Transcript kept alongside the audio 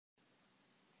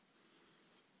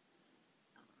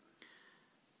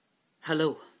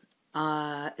Hello,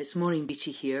 it's Maureen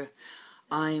Beattie here.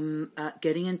 I'm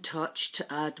getting in touch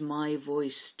to add my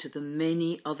voice to the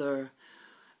many other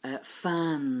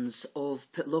fans of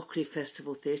Pitlochry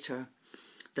Festival Theatre,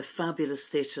 the fabulous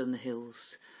theatre in the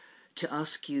hills, to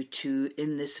ask you to,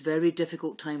 in this very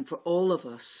difficult time for all of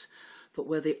us, but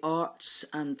where the arts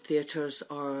and theatres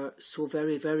are so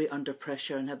very, very under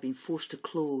pressure and have been forced to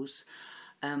close,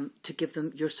 to give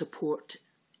them your support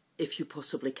if you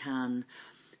possibly can.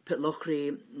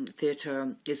 Pitlochry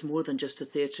Theatre is more than just a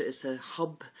theatre, it's a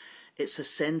hub, it's a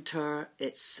centre,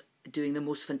 it's doing the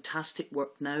most fantastic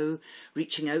work now,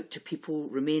 reaching out to people,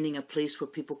 remaining a place where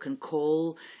people can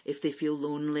call if they feel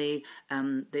lonely.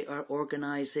 They are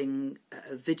organising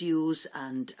videos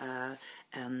and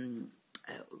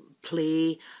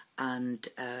play and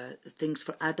things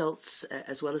for adults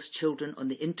as well as children on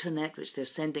the internet, which they're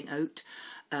sending out.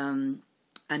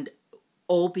 And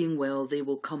all being well, they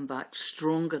will come back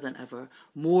stronger than ever,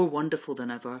 more wonderful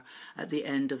than ever at the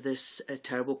end of this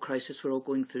terrible crisis we're all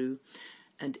going through.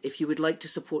 And if you would like to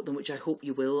support them, which I hope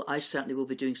you will, I certainly will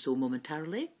be doing so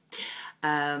momentarily.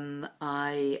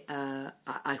 I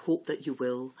hope that you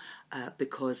will,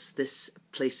 because this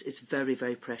place is very,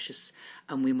 very precious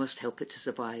and we must help it to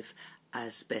survive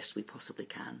as best we possibly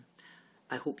can.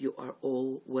 I hope you are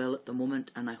all well at the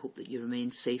moment, and I hope that you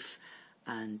remain safe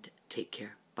and take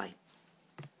care. Bye.